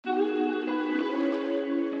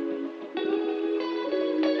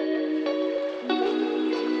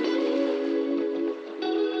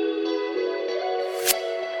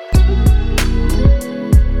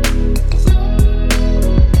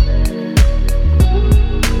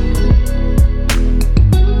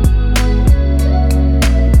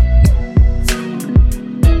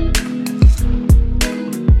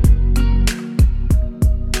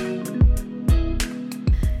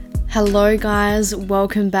Hello guys,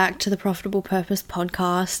 welcome back to the Profitable Purpose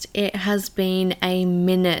podcast. It has been a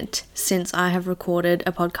minute since I have recorded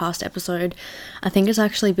a podcast episode. I think it's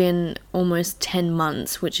actually been almost 10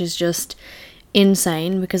 months, which is just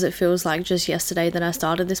insane because it feels like just yesterday that I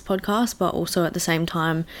started this podcast, but also at the same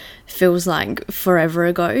time feels like forever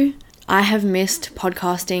ago. I have missed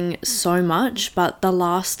podcasting so much, but the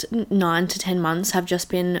last 9 to 10 months have just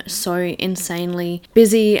been so insanely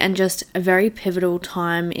busy and just a very pivotal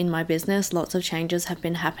time in my business. Lots of changes have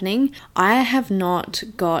been happening. I have not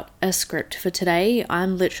got a script for today.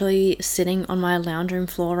 I'm literally sitting on my lounge room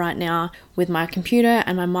floor right now with my computer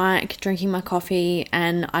and my mic, drinking my coffee,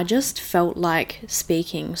 and I just felt like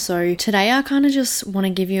speaking. So today I kind of just want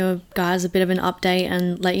to give you guys a bit of an update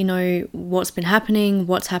and let you know what's been happening,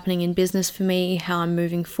 what's happening in business for me, how I'm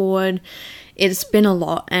moving forward. It's been a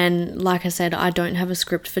lot, and like I said, I don't have a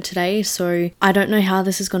script for today, so I don't know how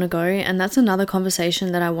this is going to go, and that's another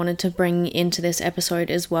conversation that I wanted to bring into this episode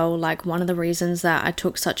as well. Like, one of the reasons that I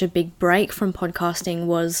took such a big break from podcasting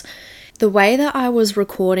was the way that I was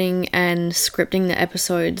recording and scripting the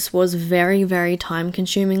episodes was very, very time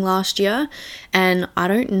consuming last year. And I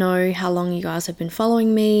don't know how long you guys have been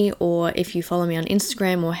following me, or if you follow me on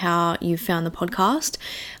Instagram, or how you found the podcast.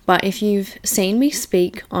 But if you've seen me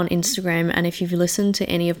speak on Instagram and if you've listened to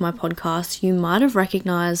any of my podcasts, you might have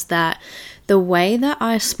recognized that the way that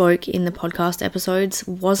I spoke in the podcast episodes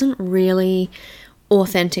wasn't really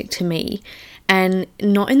authentic to me. And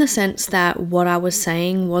not in the sense that what I was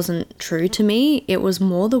saying wasn't true to me. It was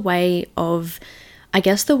more the way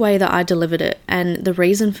that I delivered it. And the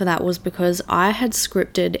reason for that was because I had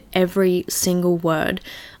scripted every single word.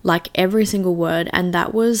 And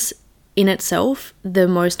that was in itself the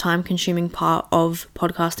most time consuming part of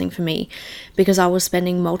podcasting for me, because I was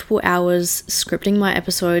spending multiple hours scripting my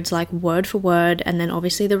episodes like word for word, and then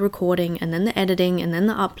obviously the recording, and then the editing, and then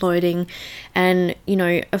the uploading. And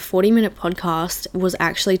a 40-minute podcast was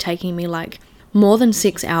actually taking me like more than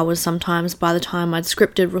 6 hours sometimes by the time I'd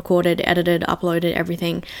scripted, recorded, edited, uploaded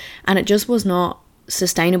everything. And it just was not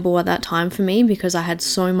sustainable at that time for me, because I had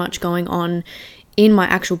so much going on in my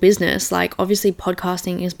actual business. Like, obviously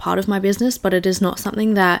podcasting is part of my business, but it is not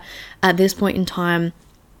something that at this point in time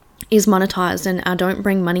is monetized, and I don't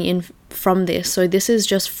bring money in from this. So this is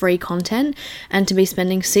just free content, and to be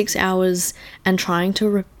spending 6 hours and trying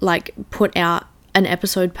to put out an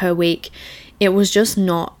episode per week, it was just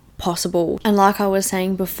not possible. And like I was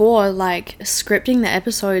saying before, like, scripting the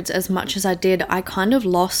episodes as much as I did, I kind of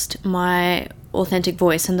lost my authentic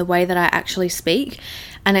voice and the way that I actually speak,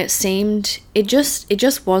 and it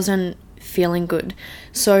just wasn't feeling good.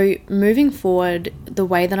 So moving forward, the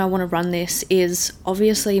way that I want to run this is,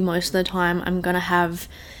 obviously most of the time I'm going to have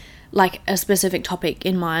like a specific topic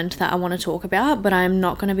in mind that I want to talk about, but I'm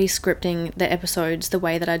not going to be scripting the episodes the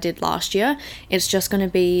way that I did last year. It's just going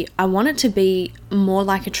to be, I want it to be more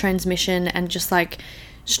like a transmission and just like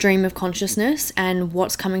stream of consciousness and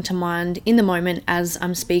what's coming to mind in the moment as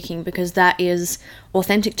I'm speaking, because that is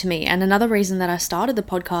authentic to me. And another reason that I started the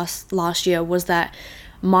podcast last year was that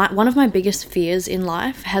one of my biggest fears in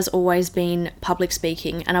life has always been public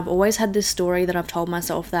speaking. And I've always had this story that I've told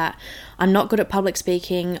myself that I'm not good at public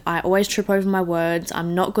speaking. I always trip over my words.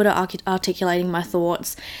 I'm not good at articulating my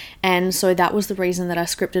thoughts. And so that was the reason that I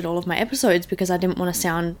scripted all of my episodes, because I didn't want to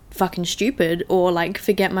sound fucking stupid or like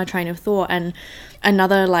forget my train of thought. And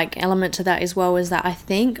another like element to that as well is that I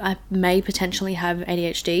think I may potentially have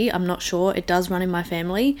ADHD. I'm not sure. It does run in my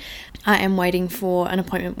family. I am waiting for an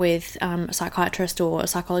appointment with a psychiatrist or a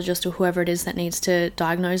psychologist or whoever it is that needs to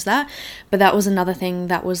diagnose that. But that was another thing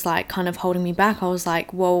that was like kind of holding me back. I was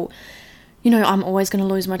like, well, I'm always going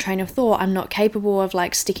to lose my train of thought. I'm not capable of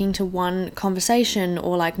like sticking to one conversation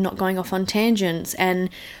or like not going off on tangents. And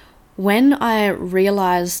when I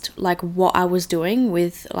realized like what I was doing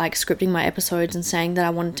with like scripting my episodes and saying that I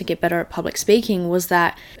wanted to get better at public speaking, was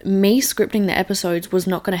that me scripting the episodes was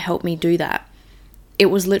not going to help me do that. It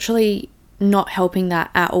was literally not helping that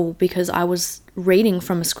at all, because I was reading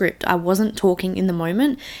from a script. I wasn't talking in the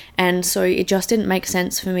moment. And so it just didn't make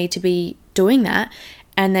sense for me to be doing that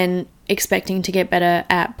and then expecting to get better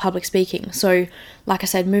at public speaking. So like I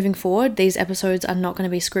said, moving forward, these episodes are not going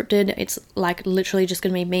to be scripted. It's like literally just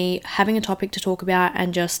going to be me having a topic to talk about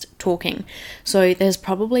and just talking. So there's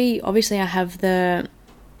probably, obviously I have the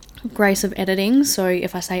grace of editing. So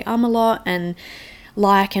if I say a lot and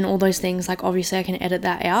like and all those things, like obviously I can edit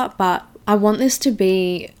that out. But I want this to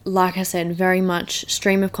be, like I said, very much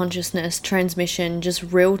stream of consciousness, transmission, just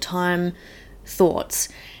real time thoughts.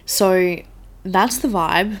 So that's the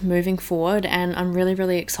vibe moving forward, and I'm really,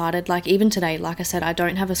 really excited. Like even today, like I said, I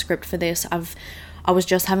don't have a script for this. I was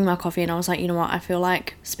just having my coffee and I was like, you know what, I feel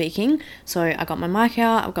like speaking. So I got my mic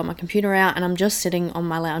out, I've got my computer out, and I'm just sitting on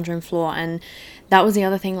my lounge room floor. And that was the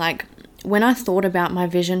other thing, like when I thought about my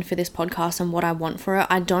vision for this podcast and what I want for it,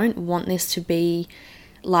 I don't want this to be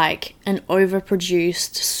like an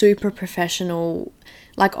overproduced, super professional,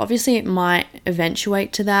 like obviously it might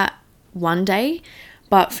eventuate to that one day,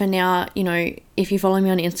 but for now, you know, if you follow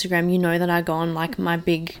me on Instagram, you know that I go on like my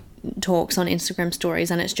big talks on Instagram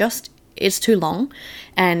stories, and it's too long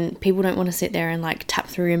and people don't want to sit there and like tap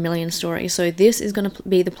through a million stories. So this is going to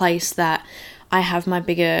be the place that I have my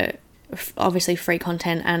bigger, obviously free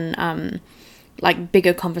content and like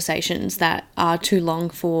bigger conversations that are too long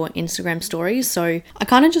for Instagram stories. So I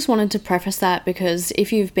kind of just wanted to preface that, because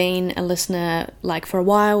if you've been a listener like for a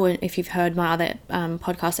while, and if you've heard my other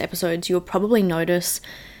podcast episodes, you'll probably notice,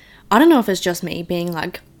 I don't know if it's just me being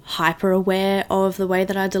like hyper aware of the way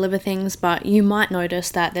that I deliver things, but you might notice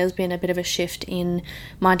that there's been a bit of a shift in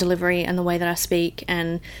my delivery and the way that I speak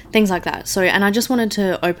and things like that. So, and I just wanted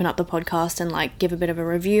to open up the podcast and like give a bit of a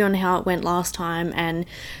review on how it went last time. And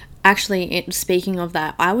actually, speaking of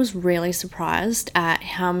that, I was really surprised at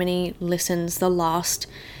how many listens the last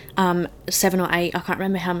 7 or 8, I can't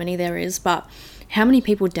remember how many there is, but how many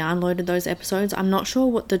people downloaded those episodes. I'm not sure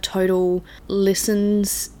what the total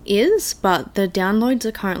listens is, but the downloads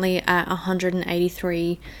are currently at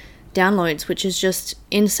 183 downloads, which is just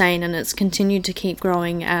insane, and it's continued to keep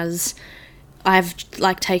growing as I've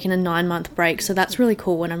like taken a 9-month break. So that's really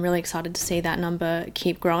cool, and I'm really excited to see that number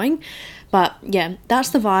keep growing. But yeah, that's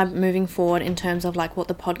the vibe moving forward in terms of like what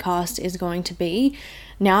the podcast is going to be.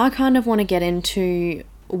 Now I kind of want to get into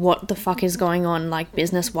what the fuck is going on like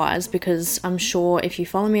business wise, because I'm sure if you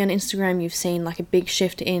follow me on Instagram, you've seen like a big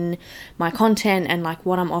shift in my content and like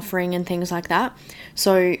what I'm offering and things like that.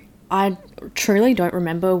 So I truly don't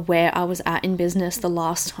remember where I was at in business the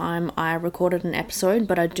last time I recorded an episode,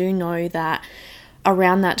 but I do know that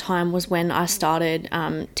around that time was when I started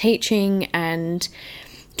teaching and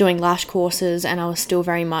doing lash courses, and I was still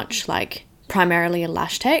very much like primarily a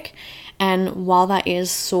lash tech. And while that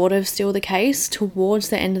is sort of still the case, towards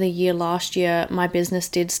the end of the year last year, my business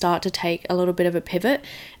did start to take a little bit of a pivot,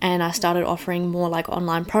 and I started offering more like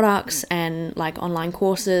online products and like online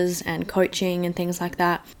courses and coaching and things like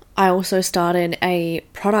that. I also started a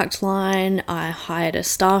product line. I hired a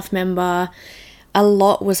staff member. A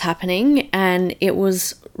lot was happening, and it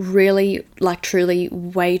was really like truly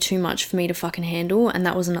way too much for me to fucking handle. And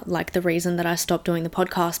that was like the reason that I stopped doing the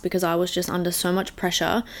podcast, because I was just under so much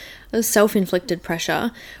pressure, self-inflicted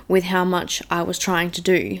pressure, with how much I was trying to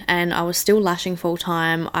do. And I was still lashing full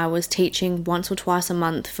time. I was teaching once or twice a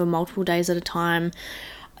month for multiple days at a time.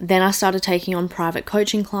 Then I started taking on private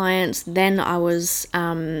coaching clients. Then I was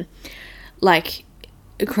like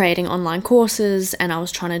creating online courses, and I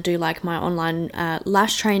was trying to do like my online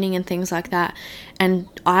lash training and things like that. And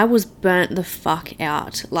I was burnt the fuck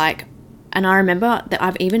out. Like, and I remember that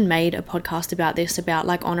I've even made a podcast about this, about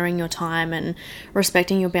like honoring your time and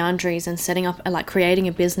respecting your boundaries and setting up, like creating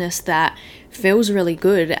a business that feels really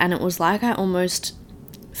good. And it was like I almost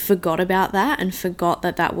forgot about that and forgot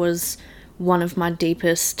that that was one of my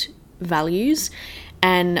deepest values.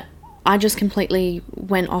 And I just completely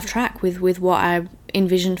went off track with what I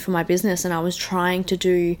envisioned for my business, and I was trying to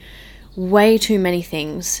do way too many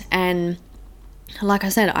things. And like I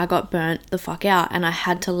said, I got burnt the fuck out, and I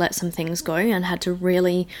had to let some things go and had to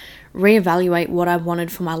really reevaluate what I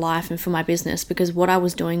wanted for my life and for my business, because what I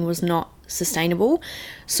was doing was not sustainable.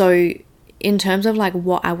 So in terms of like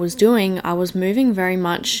what I was doing, I was moving very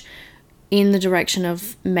much in the direction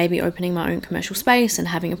of maybe opening my own commercial space and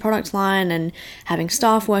having a product line and having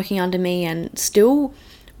staff working under me, and still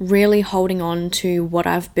really holding on to what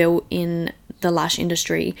I've built in the lash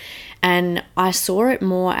industry. And I saw it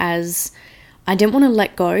more as I didn't want to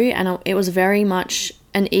let go, and it was very much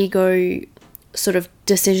an ego sort of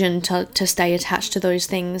decision to stay attached to those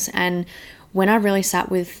things. And when I really sat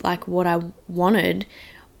with like what I wanted,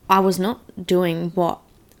 I was not doing what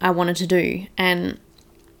I wanted to do. And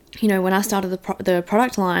you know, when I started the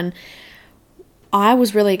product line, I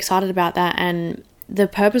was really excited about that. And the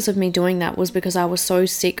purpose of me doing that was because I was so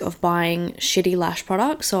sick of buying shitty lash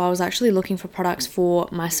products. So I was actually looking for products for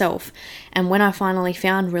myself. And when I finally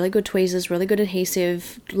found really good tweezers, really good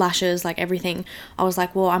adhesive, lashes, like everything, I was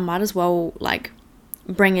like, well, I might as well like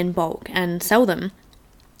bring in bulk and sell them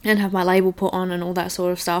and have my label put on and all that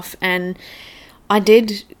sort of stuff. And I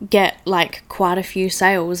did get like quite a few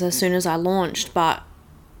sales as soon as I launched, but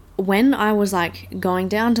when I was like going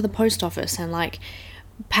down to the post office and like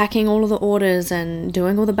packing all of the orders and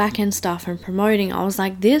doing all the back end stuff and promoting, I was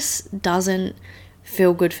like, this doesn't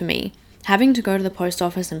feel good for me. having to go to the post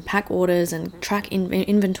office and pack orders and track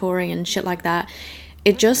inventory and shit like that,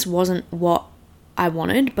 it just wasn't what I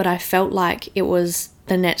wanted. But I felt like it was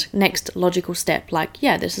the next logical step. Like,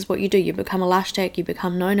 yeah, this is what you do. You become a lash tech, you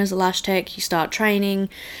become known as a lash tech, you start training,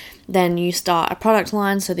 then you start a product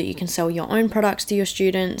line so that you can sell your own products to your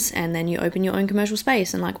students, and then you open your own commercial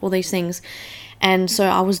space and like all these things. And so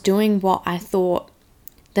I was doing what I thought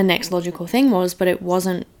the next logical thing was, but it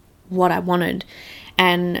wasn't what I wanted.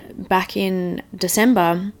 And back in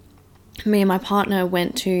December, me and my partner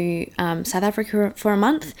went to South Africa for a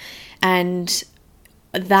month, and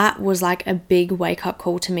that was like a big wake-up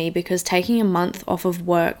call to me, because taking a month off of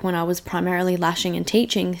work when I was primarily lashing and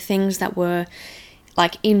teaching things that were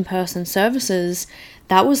like in-person services,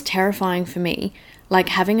 that was terrifying for me. Like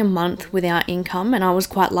having a month without income, and I was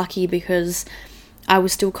quite lucky because I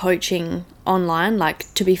was still coaching online.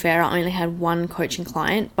 Like, to be fair, I only had one coaching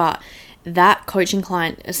client, but that coaching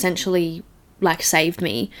client essentially like saved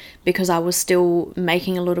me, because I was still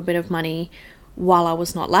making a little bit of money while I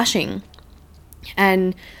was not lashing.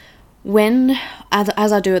 And when,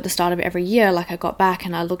 as I do at the start of every year, like I got back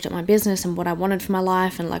and I looked at my business and what I wanted for my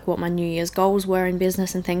life and like what my New Year's goals were in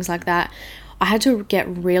business and things like that, I had to get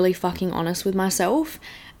really fucking honest with myself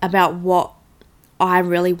about what I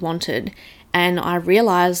really wanted. And I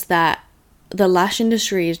realized that the lash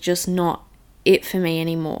industry is just not it for me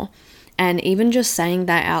anymore. And even just saying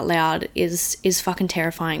that out loud is fucking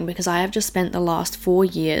terrifying, because I have just spent the last 4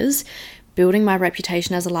 years building my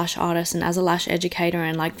reputation as a lash artist and as a lash educator,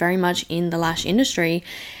 and like very much in the lash industry.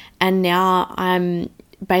 And now I'm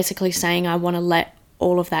basically saying I want to let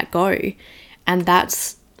all of that go. And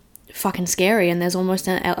that's fucking scary. And there's almost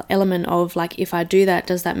an element of like, if I do that,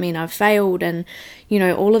 does that mean I've failed? And, you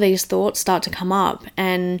know, all of these thoughts start to come up.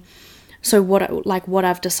 And so what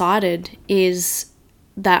I've decided is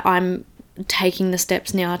that I'm taking the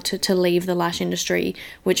steps now to leave the lash industry,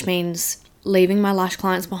 which means leaving my lash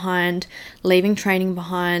clients behind, leaving training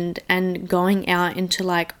behind, and going out into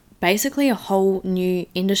like basically a whole new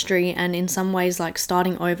industry, and in some ways like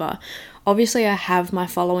starting over. Obviously I have my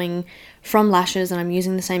following from lashes and I'm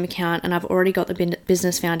using the same account, and I've already got the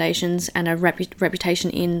business foundations and a reputation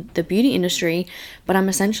in the beauty industry, but I'm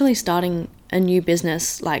essentially starting a new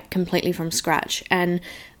business like completely from scratch, and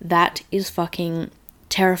that is fucking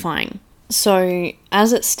terrifying. So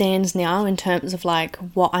as it stands now, in terms of like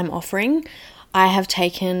what I'm offering, I have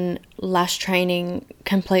taken lash training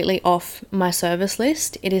completely off my service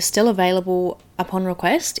list. It is still available upon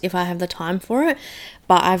request if I have the time for it,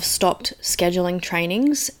 but I've stopped scheduling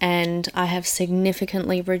trainings and I have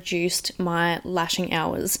significantly reduced my lashing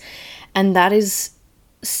hours. And that is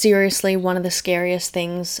seriously one of the scariest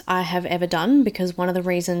things I have ever done, because one of the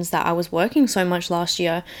reasons that I was working so much last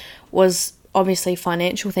year was obviously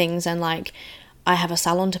financial things, and like I have a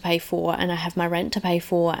salon to pay for, and I have my rent to pay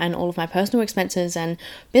for, and all of my personal expenses and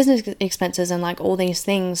business expenses and like all these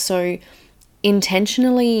things. So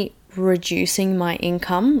intentionally reducing my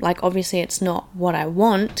income, like obviously it's not what I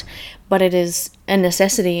want, but it is a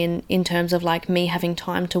necessity in terms of like me having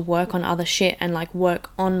time to work on other shit and like work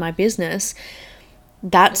on my business.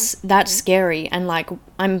 That's scary. And like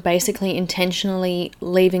I'm basically intentionally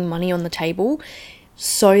leaving money on the table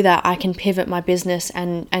so that I can pivot my business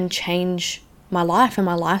and change my life and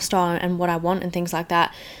my lifestyle and what I want and things like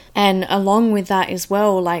that. And along with that as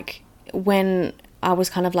well, like when I was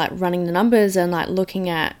kind of like running the numbers and like looking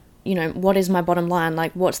at, you know, what is my bottom line?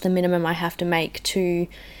 Like what's the minimum I have to make to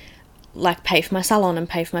like pay for my salon and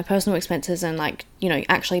pay for my personal expenses and like, you know,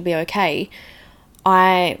 actually be okay.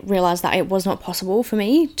 I realized that it was not possible for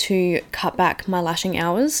me to cut back my lashing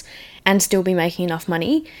hours and still be making enough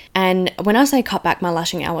money. And when I say cut back my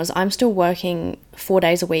lashing hours, I'm still working 4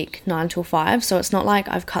 days a week, 9 till 5. So it's not like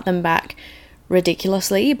I've cut them back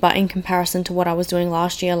ridiculously, but in comparison to what I was doing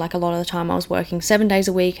last year, like a lot of the time I was working 7 days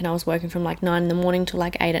a week and I was working from like 9 in the morning to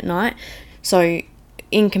like 8 at night. So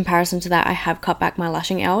in comparison to that, I have cut back my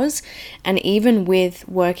lashing hours. And even with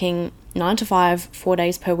working 9 to 5, 4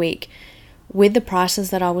 days per week, with the prices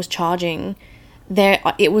that I was charging,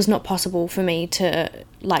 it was not possible for me to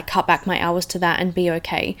like cut back my hours to that and be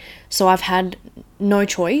okay. So I've had no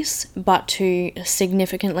choice but to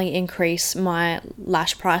significantly increase my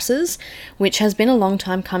lash prices, which has been a long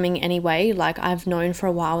time coming anyway. Like I've known for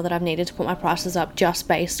a while that I've needed to put my prices up just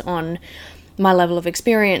based on my level of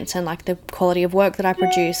experience and like the quality of work that I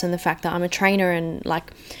produce and the fact that I'm a trainer, and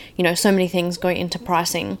like, you know, so many things go into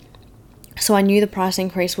pricing. So I knew the price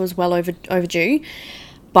increase was well overdue,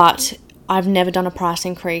 but I've never done a price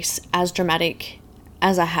increase as dramatic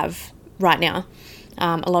as I have right now.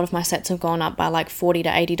 A lot of my sets have gone up by like $40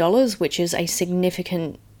 to $80, which is a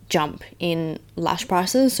significant jump in lash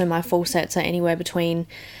prices. So my full sets are anywhere between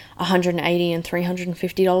 $180 and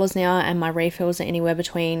 $350 now, and my refills are anywhere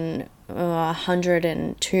between $100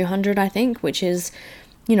 and $200, I think, which is,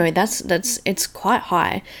 you know, it's quite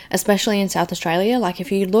high, especially in South Australia. Like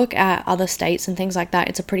if you look at other states and things like that,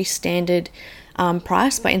 it's a pretty standard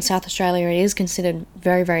price, but in South Australia it is considered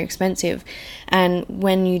very, very expensive. And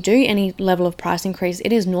when you do any level of price increase,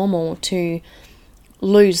 it is normal to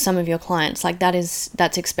lose some of your clients. Like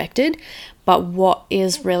that's expected. But what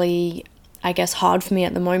is really, I guess, hard for me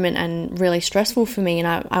at the moment and really stressful for me, and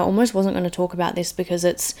I almost wasn't going to talk about this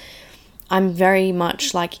because I'm very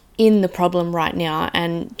much like in the problem right now.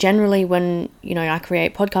 And generally when, you know, I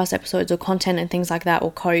create podcast episodes or content and things like that,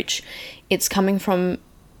 or coach, it's coming from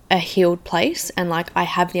a healed place, and like I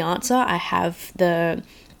have the answer, I have the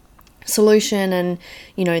solution, and,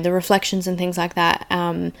 you know, the reflections and things like that,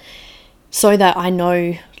 so that I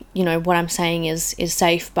know, you know, what I'm saying is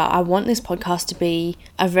safe. But I want this podcast to be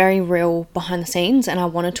a very real behind the scenes, and I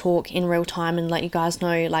want to talk in real time and let you guys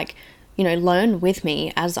know, like, you know, learn with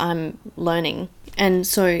me as I'm learning. And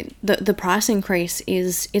so the price increase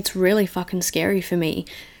it's really fucking scary for me,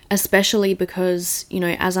 especially because, you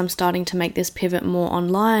know, as I'm starting to make this pivot more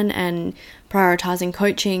online and prioritizing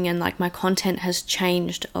coaching, and like my content has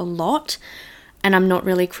changed a lot, and I'm not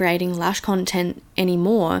really creating lash content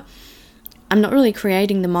anymore. I'm not really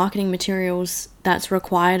creating the marketing materials that's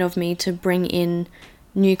required of me to bring in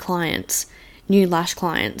new clients, new lash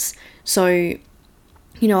clients. So,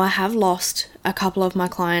 you know, I have lost a couple of my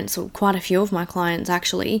clients, or quite a few of my clients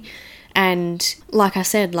actually. And like I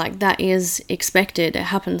said, like that is expected. It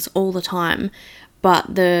happens all the time.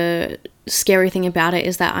 But the scary thing about it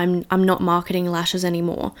is that I'm not marketing lashes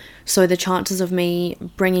anymore. So the chances of me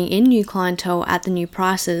bringing in new clientele at the new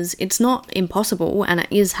prices, it's not impossible, and it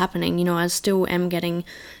is happening. You know, I still am getting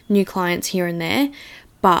new clients here and there,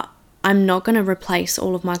 but I'm not going to replace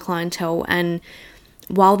all of my clientele. And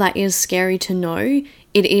while that is scary to know,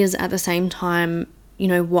 it is at the same time, you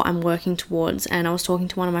know, what I'm working towards. And I was talking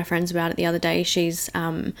to one of my friends about it the other day. She's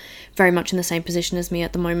very much in the same position as me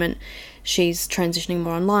at the moment. She's transitioning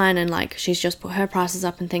more online, and like she's just put her prices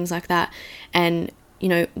up and things like that. And, you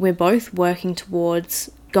know, we're both working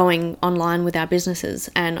towards going online with our businesses.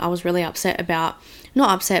 And I was really upset about,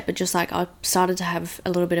 not upset, but just like I started to have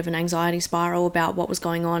a little bit of an anxiety spiral about what was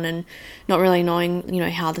going on, and not really knowing, you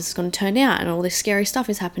know, how this is going to turn out, and all this scary stuff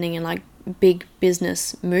is happening, and like big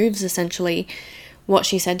business moves essentially. What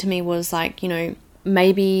she said to me was like, you know,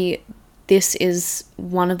 maybe this is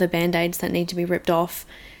one of the band-aids that need to be ripped off,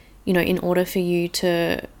 you know, in order for you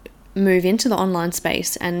to move into the online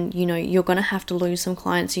space. And, you know, you're going to have to lose some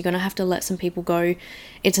clients. You're going to have to let some people go.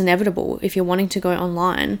 It's inevitable. If you're wanting to go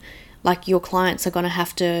online, like your clients are going to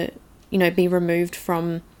have to, you know, be removed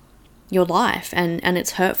from your life. And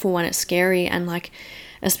it's hurtful and it's scary. And like,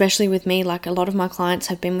 especially with me, like a lot of my clients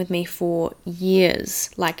have been with me for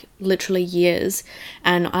years, like literally years,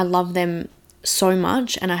 and I love them so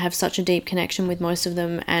much, and I have such a deep connection with most of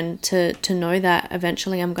them. And to know that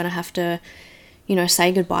eventually I'm going to have to, you know,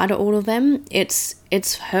 say goodbye to all of them, it's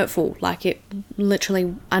hurtful. Like it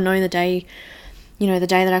literally, I know the day, you know, the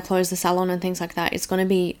day that I close the salon and things like that, it's going to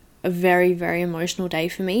be a very, very emotional day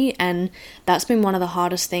for me. And that's been one of the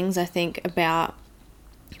hardest things, I think, about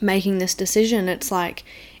making this decision. It's like,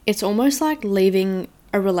 it's almost like leaving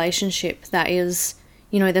a relationship that is,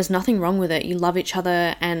 you know, there's nothing wrong with it. You love each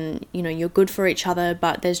other and, you know, you're good for each other,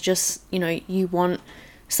 but there's just, you know, you want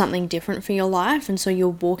something different for your life. And so you're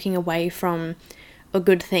walking away from a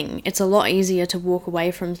good thing. It's a lot easier to walk away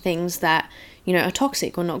from things that, you know, are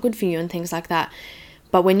toxic or not good for you and things like that.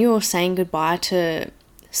 But when you're saying goodbye to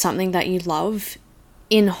something that you love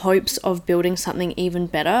in hopes of building something even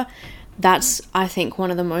better, that's, I think,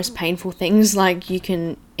 one of the most painful things like you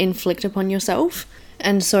can inflict upon yourself.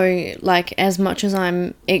 And so, like, as much as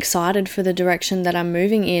I'm excited for the direction that I'm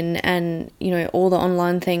moving in, and, you know, all the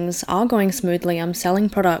online things are going smoothly, I'm selling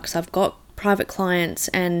products, I've got private clients,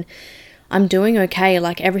 and I'm doing okay.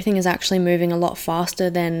 Like, everything is actually moving a lot faster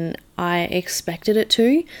than I expected it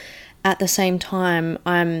to. At the same time,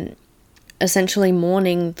 I'm essentially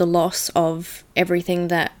mourning the loss of everything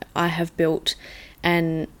that I have built,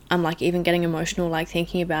 and I'm like even getting emotional like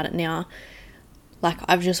thinking about it now. Like,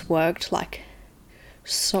 I've just worked like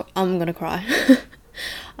so, I'm gonna cry.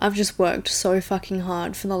 I've just worked so fucking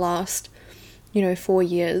hard for the last, you know, 4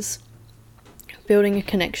 years, building a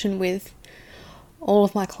connection with all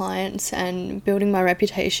of my clients and building my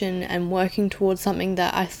reputation and working towards something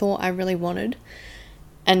that I thought I really wanted.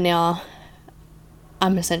 And now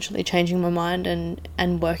I'm essentially changing my mind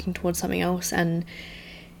and working towards something else. And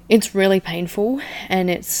it's really painful, and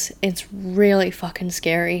it's really fucking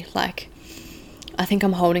scary. Like, I think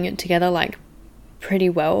I'm holding it together like pretty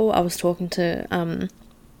well. I was talking to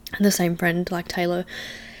the same friend, like Taylor,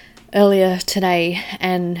 earlier today,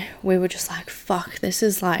 and we were just like, fuck, this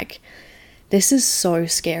is so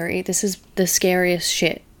scary. This is the scariest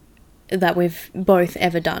shit that we've both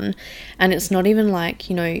ever done. And it's not even like,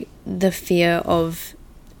 you know, the fear of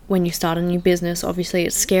when you start a new business. Obviously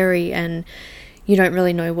it's scary and you don't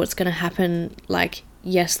really know what's going to happen. Like,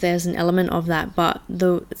 yes, there's an element of that, but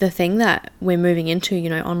the thing that we're moving into, you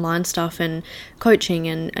know, online stuff and coaching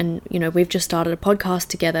and you know, we've just started a podcast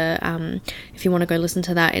together. If you want to go listen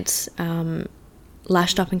to that, it's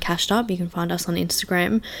Lashed Up and Cashed Up. You can find us on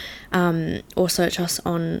Instagram, or search us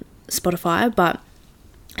on Spotify. But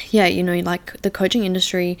yeah, you know, like the coaching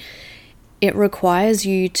industry, it requires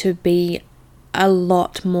you to be a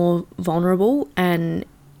lot more vulnerable and,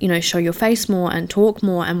 you know, show your face more and talk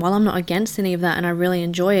more. And while I'm not against any of that and I really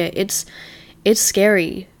enjoy it, it's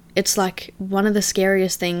scary. It's like one of the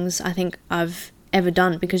scariest things I think I've ever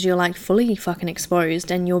done, because you're like fully fucking exposed,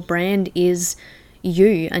 and your brand is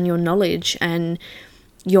you and your knowledge and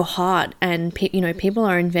your heart, and you know, people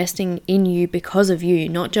are investing in you because of you,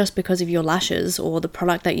 not just because of your lashes or the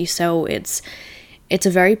product that you sell. It's a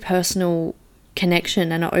very personal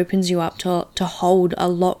connection, and it opens you up to hold a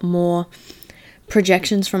lot more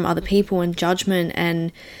projections from other people and judgment,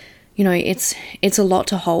 and you know, it's a lot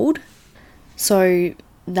to hold. So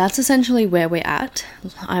that's essentially where we're at.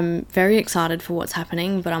 I'm very excited for what's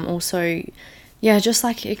happening, but I'm also just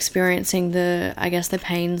like experiencing the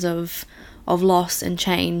pains of loss and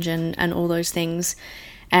change and all those things.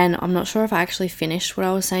 And I'm not sure if I actually finished what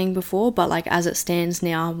I was saying before, but like as it stands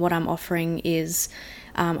now, what I'm offering is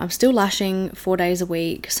I'm still lashing 4 days a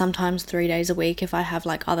week, sometimes 3 days a week if I have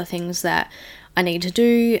like other things that I need to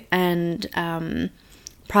do, and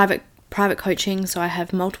private coaching. So I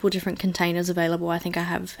have multiple different containers available. I think I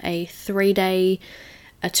have a 3-day,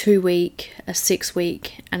 a 2-week, a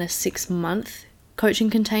 6-week, and a 6-month coaching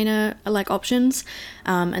container like options.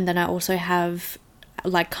 And then I also have,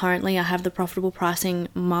 like currently I have the Profitable Pricing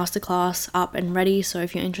Masterclass up and ready. So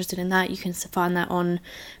if you're interested in that, you can find that on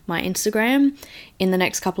my Instagram. In the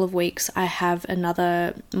next couple of weeks, I have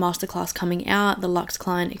another masterclass coming out, the Luxe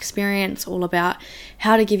Client Experience, all about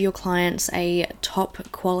how to give your clients a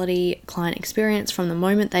top quality client experience from the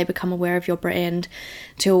moment they become aware of your brand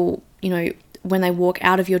till, you know, when they walk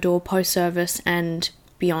out of your door post-service and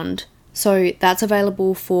beyond. So that's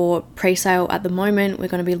available for pre-sale at the moment. We're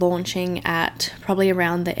going to be launching at probably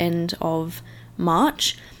around the end of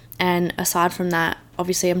March. And aside from that,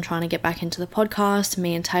 obviously I'm trying to get back into the podcast.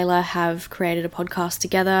 Me and Taylor have created a podcast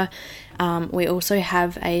together. We also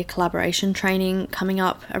have a collaboration training coming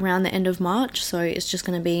up around the end of March. So it's just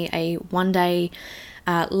going to be a 1-day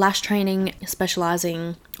lash training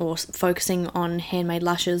specializing or focusing on handmade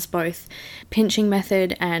lashes, both pinching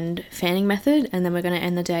method and fanning method. And then we're going to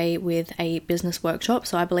end the day with a business workshop.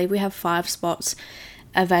 So I believe we have 5 spots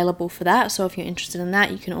available for that. So if you're interested in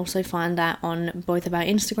that, you can also find that on both of our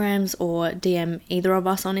Instagrams or DM either of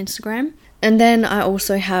us on Instagram. And then I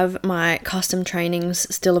also have my custom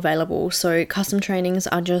trainings still available. So custom trainings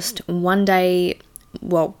are just 1-day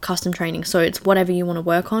custom training. So it's whatever you want to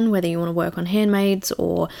work on, whether you want to work on handmaids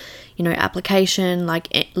or, you know, application,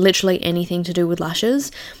 like literally anything to do with lashes,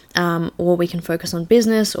 or we can focus on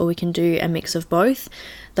business, or we can do a mix of both.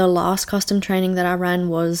 The last custom training that I ran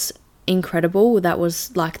was incredible. That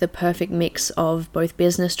was like the perfect mix of both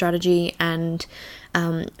business strategy and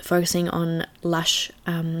focusing on lash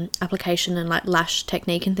application and like lash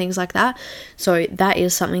technique and things like that. So that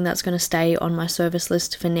is something that's going to stay on my service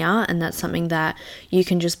list for now, and that's something that you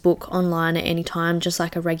can just book online at any time, just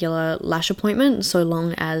like a regular lash appointment, so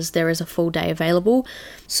long as there is a full day available.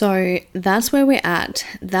 So that's where we're at.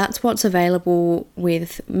 That's what's available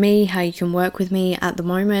with me, how you can work with me at the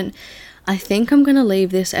moment. I think I'm going to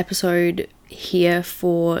leave this episode here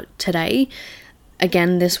for today.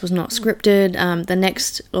 Again, this was not scripted. The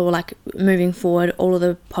next, or like moving forward, all of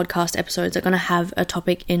the podcast episodes are going to have a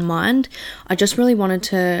topic in mind. I just really wanted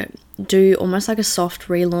to do almost like a soft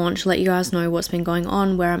relaunch, let you guys know what's been going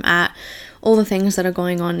on, where I'm at, all the things that are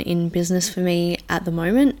going on in business for me at the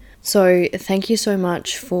moment. So thank you so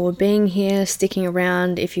much for being here, sticking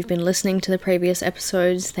around. If you've been listening to the previous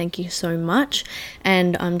episodes, thank you so much.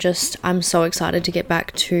 And I'm so excited to get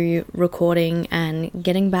back to recording and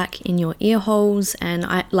getting back in your ear holes. And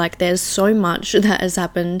there's so much that has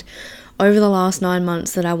happened over the last 9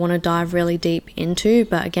 months that I want to dive really deep into.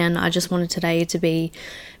 But again, I just wanted today to be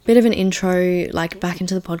a bit of an intro, like back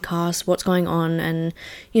into the podcast, what's going on, and,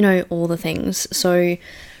 you know, all the things. So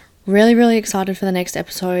really, really excited for the next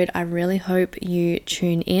episode. I really hope you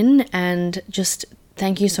tune in, and just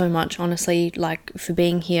thank you so much, honestly, like, for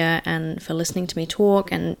being here and for listening to me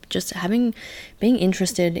talk and just being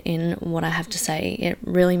interested in what I have to say. It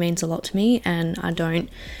really means a lot to me and I don't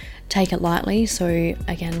take it lightly. So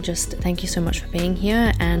again, just thank you so much for being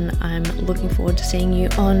here, and I'm looking forward to seeing you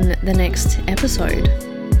on the next episode.